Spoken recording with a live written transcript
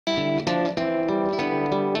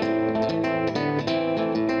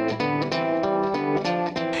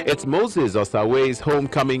It's Moses Osawe's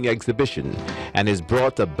homecoming exhibition and has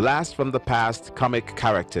brought a blast from the past comic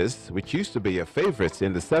characters, which used to be a favorite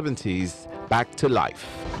in the 70s, back to life.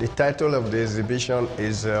 The title of the exhibition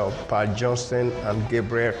is Pa Johnson and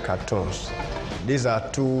Gabriel Cartoons. These are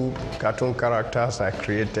two cartoon characters I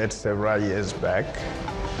created several years back,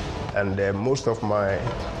 and most of my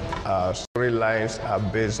storylines are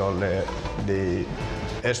based on the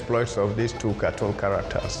exploits of these two cartoon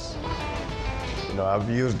characters. You know, I've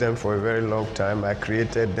used them for a very long time. I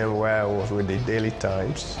created them while I was with the Daily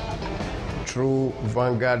Times, through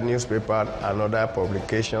Vanguard newspaper and other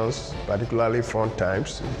publications, particularly Front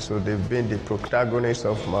Times. So they've been the protagonists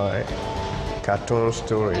of my cartoon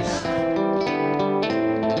stories.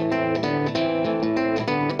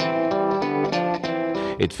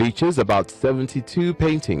 It features about 72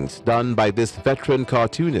 paintings done by this veteran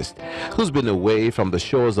cartoonist who's been away from the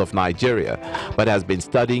shores of Nigeria but has been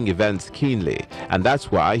studying events keenly, and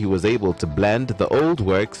that's why he was able to blend the old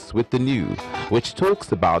works with the new, which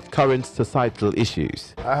talks about current societal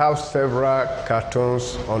issues. I have several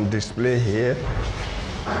cartoons on display here,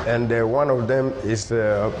 and one of them is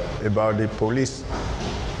about the police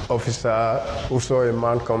officer who saw a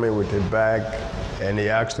man coming with a bag, and he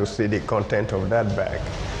asked to see the content of that bag.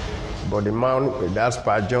 But the man, that's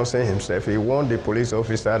Pa Johnson himself, he warned the police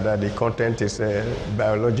officer that the content is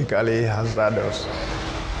biologically hazardous.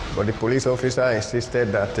 But the police officer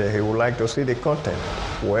insisted that he would like to see the content.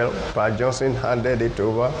 Well, Pa Johnson handed it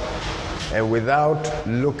over, and without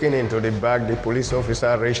looking into the bag, the police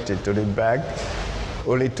officer reached into the bag,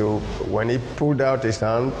 only to, when he pulled out his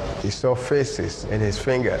hand, he saw faces in his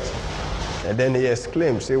fingers. And then he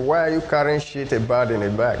exclaimed, say, "Why are you carrying shit about in a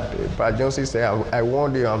bag?" Pa Johnson said, I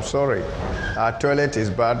warned you, I'm sorry. Our toilet is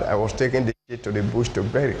bad. I was taking the shit to the bush to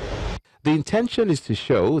bury. The intention is to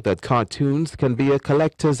show that cartoons can be a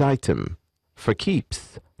collector's item, for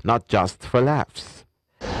keeps, not just for laughs.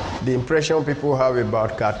 The impression people have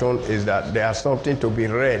about cartoon is that they are something to be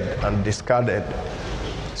read and discarded.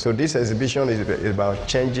 So this exhibition is about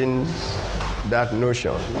changing that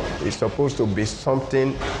notion. It's supposed to be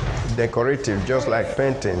something decorative, just like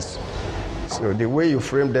paintings. So the way you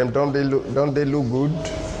frame them, don't they look good?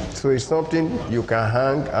 So it's something you can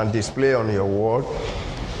hang and display on your wall.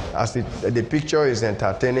 As the picture is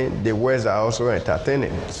entertaining, the words are also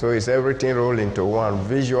entertaining. So it's everything rolled into one,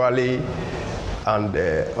 visually and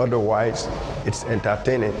otherwise. It's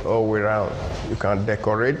entertaining all the way around. You can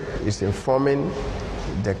decorate, it's informing,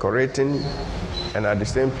 decorating, and at the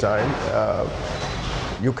same time,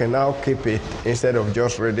 you can now keep it instead of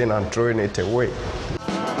just reading and throwing it away.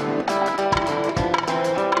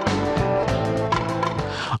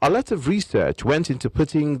 A lot of research went into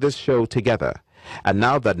putting this show together, and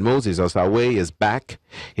now that Moses Osawe is back,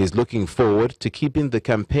 he's looking forward to keeping the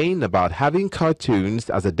campaign about having cartoons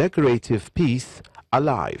as a decorative piece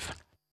alive.